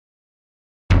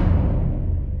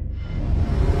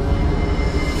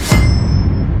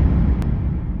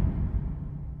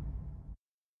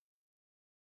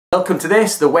Welcome to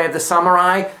this, The Way of the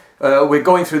Samurai. We're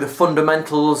going through the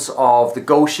fundamentals of the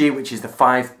Goshi, which is the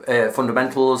 5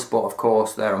 fundamentals, but of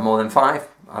course there are more than 5,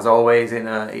 as always in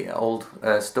old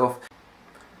stuff.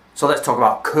 So let's talk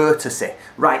about courtesy.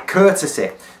 Right,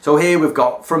 courtesy. So here we've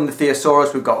got, from the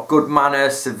Thesaurus, we've got good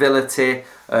manners, civility,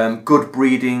 good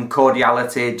breeding,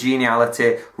 cordiality,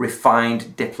 geniality,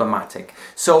 refined, diplomatic.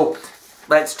 So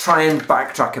let's try and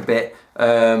backtrack a bit.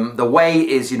 The way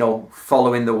is,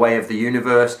 following the way of the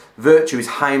universe. Virtue is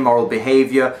high moral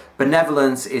behaviour.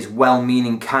 Benevolence is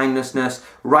well-meaning kindness.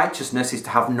 Righteousness is to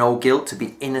have no guilt, to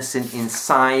be innocent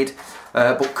inside.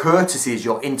 But courtesy is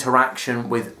your interaction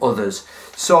with others.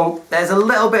 So there's a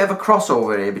little bit of a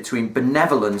crossover here between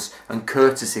benevolence and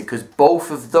courtesy, because both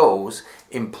of those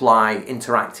imply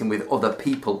interacting with other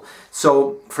people.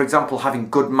 So, for example, having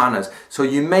good manners. So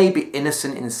you may be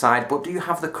innocent inside, but do you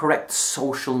have the correct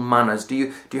social manners? Do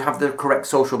you have the correct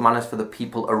social manners for the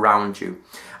people around you?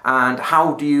 And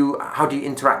how do you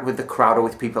interact with the crowd or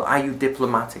with people? Are you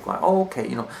diplomatic? Like, oh,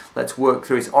 okay, let's work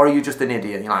through it. Or are you just an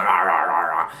idiot? You're like, rah, rah, rah,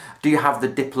 rah. Do you have the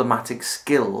diplomatic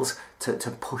skills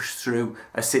to push through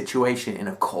a situation in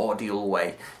a cordial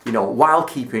way, while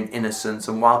keeping innocence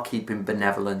and while keeping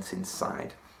benevolence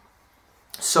inside?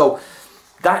 So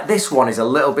this one is a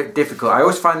little bit difficult. I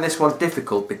always find this one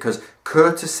difficult because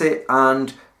courtesy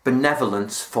and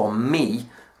benevolence for me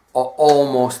are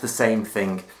almost the same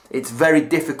thing. It's very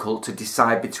difficult to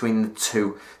decide between the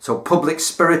two. So public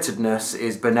spiritedness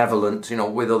is benevolent,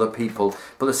 with other people,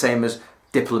 but the same as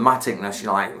diplomaticness,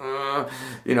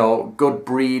 good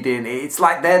breeding. It's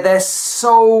like they're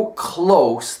so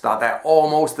close that they're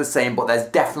almost the same, but there's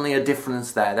definitely a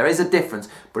difference there. There is a difference,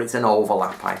 but it's an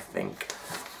overlap, I think.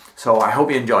 So I hope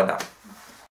you enjoyed that.